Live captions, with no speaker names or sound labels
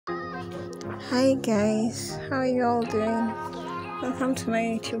Hi guys, how are you all doing? Welcome to my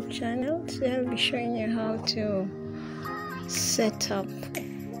YouTube channel. Today I'll be showing you how to set up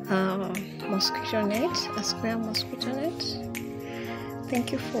a mosquito net, a square mosquito net.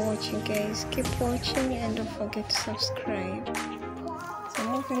 Thank you for watching guys. Keep watching and don't forget to subscribe. So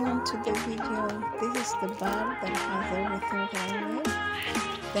moving on to the video, this is the bag that has everything down here.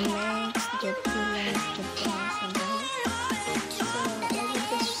 The net, the pillars, the bars and all. So I will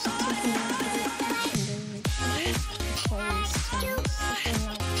just take you through each and everything before we start setting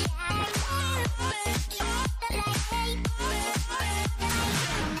up.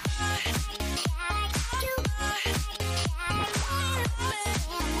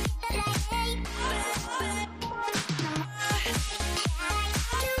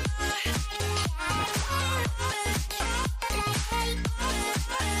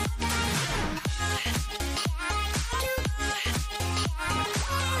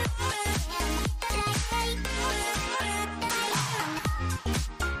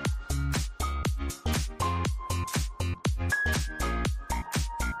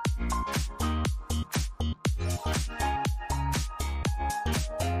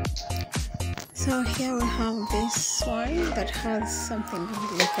 So here we have this one that has something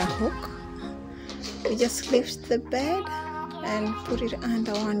like a hook. We just lift the bed and put it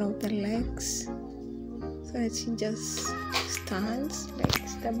under one of the legs so it just stands like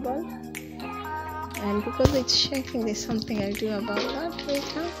stable. And because it's shaking, there's something I'll do about that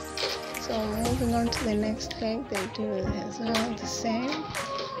later. So moving on to the next leg, they do as well the same.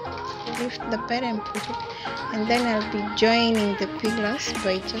 Lift the bed and put it, and then I'll be joining the pillars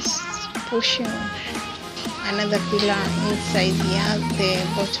by just pushing another pillar inside the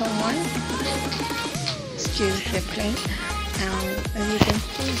bottom one. Excuse the plane. As you can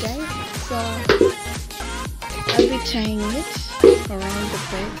see guys, so I'll be tying it around the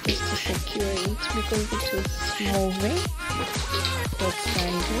bed just to secure it because it was moving both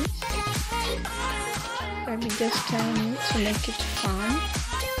sides. I'll be just tying it to make it firm.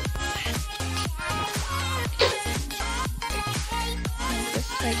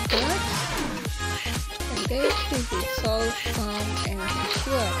 Like that, and there it is, it's all firm and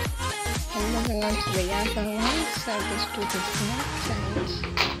secure. And moving on to the other one, so I'll just do the same, tie it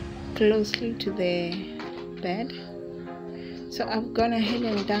closely to the bed. So I've gone ahead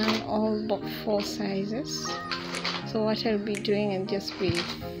and done all but 4 sizes. So what I'll be doing and just be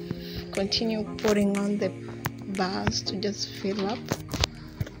continue putting on the bars to just fill up.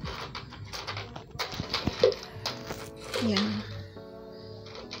 Yeah.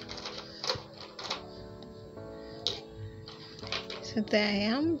 So there I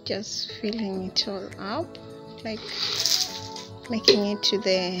am, just filling it all up, like making it to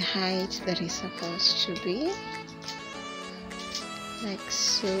the height that it's supposed to be, like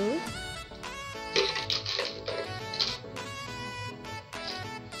so.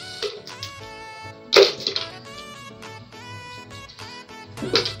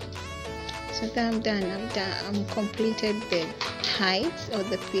 So then I'm done, I'm completed the heights of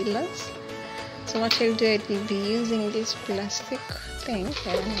the pillars. So what I'll do, I will be using this plastic thing,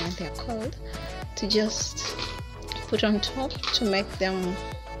 I don't know what they're called, to just put on top to make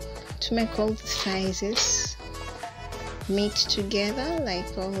all the sizes meet together, like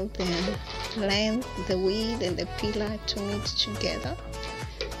all the length, the width and the pillar to meet together.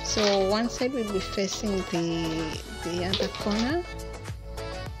 So one side will be facing the other corner,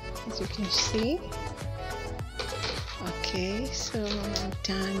 as you can see. Okay, so I've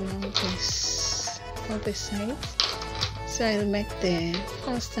done all the sides. So I'll make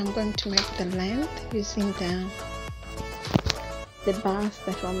first I'm going to make the length using the bars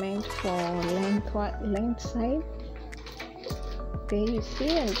that are meant for length side. There you see,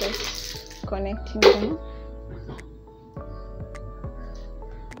 and just connecting them.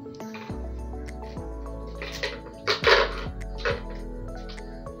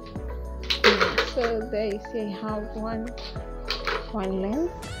 So there you see I have one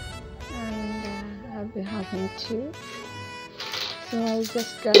length, and I'll be having 2. So I'll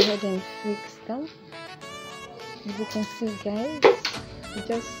just go ahead and fix them. As you can see guys, you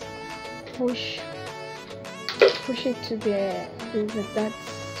just push it to that's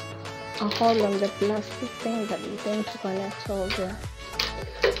a hole on the plastic thing that is going to connect all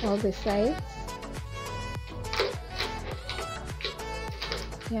the sides.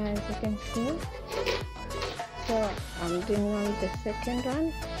 Yeah, as you can see. So I'm doing on the second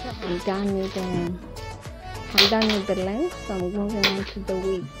one. So I'm done with the length, so I'm moving on to the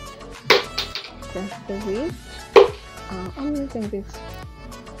width. That's the width. I'm using this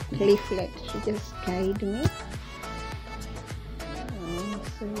leaflet to just guide me.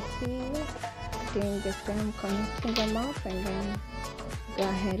 So you see, doing the same, connecting them up, and then go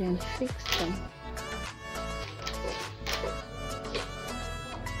ahead and fix them.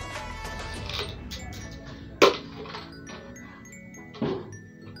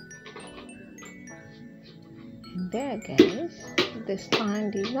 And there guys, the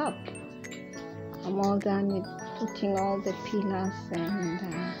stand is up. I'm all done with putting all the pillars and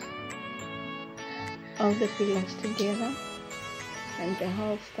all the pillars together, and the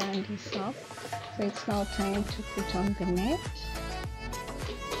whole stand is up. So it's now time to put on the net.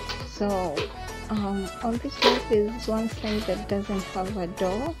 So on this net there's one side that doesn't have a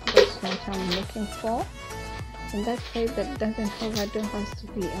door. That's what I'm looking for, and that side that doesn't have a door has to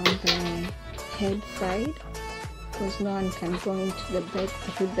be on the head side, because no one can go into the bed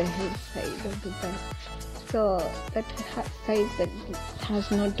through the head side of the bed. So that side that has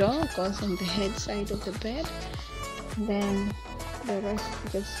no door goes on the head side of the bed, and then the rest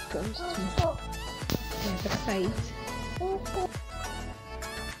just goes to the other side.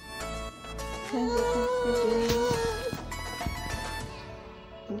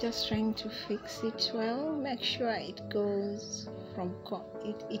 I'm just trying to fix it well. Make sure it goes from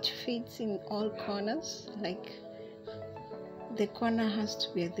it fits in all corners. Like the corner has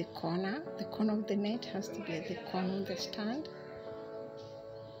to be at the corner. The corner of the net has to be at the corner of the stand.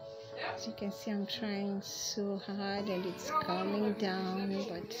 As you can see, I'm trying so hard and it's coming down,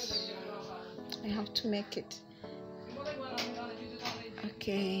 but I have to make it.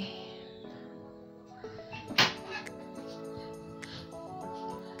 Okay.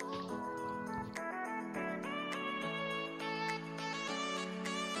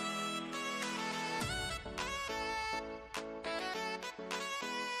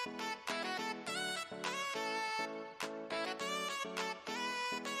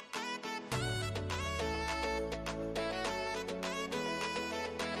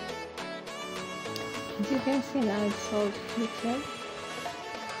 As you can see now, it's all fitted.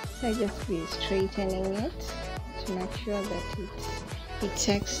 So I just be straightening it to make sure that it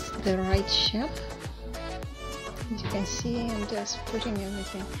takes the right shape. As you can see, I'm just putting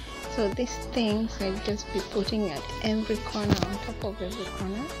everything. So these things I just be putting at every corner, on top of every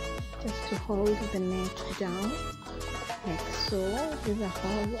corner, just to hold the net down, like so. There's a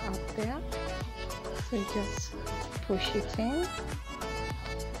hole up there, so you just push it in.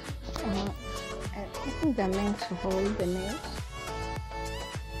 I think they're meant to hold the net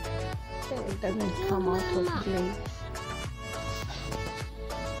so it doesn't come out of place.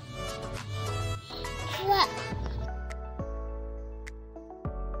 What?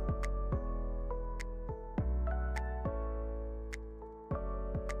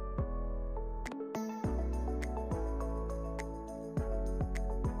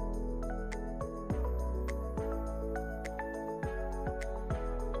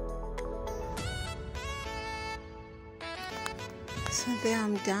 So there,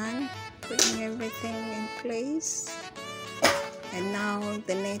 I'm done putting everything in place, and now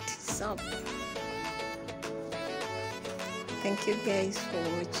the net is up. Thank you guys for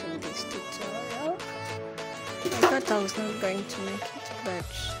watching this tutorial. I thought I was not going to make it, but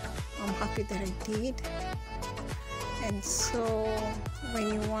I'm happy that I did. And so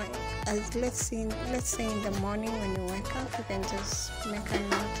when you want, as let's say in the morning when you wake up, you can just make a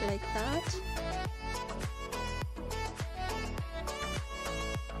knot like that.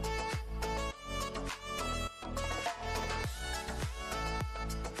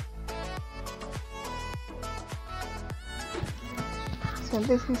 So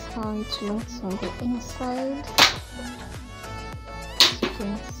this is how it looks on the inside, as you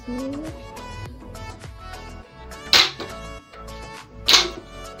can see.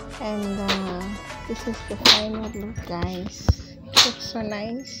 And this is the final look, guys. It looks so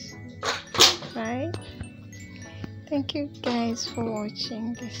nice, right? Thank you guys for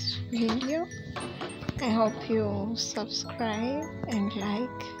watching this video. I hope you subscribe and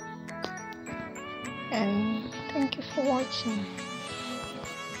like, and thank you for watching.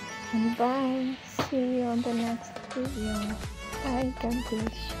 And bye. See you on the next video. Bye. God bless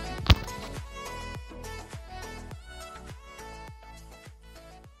you.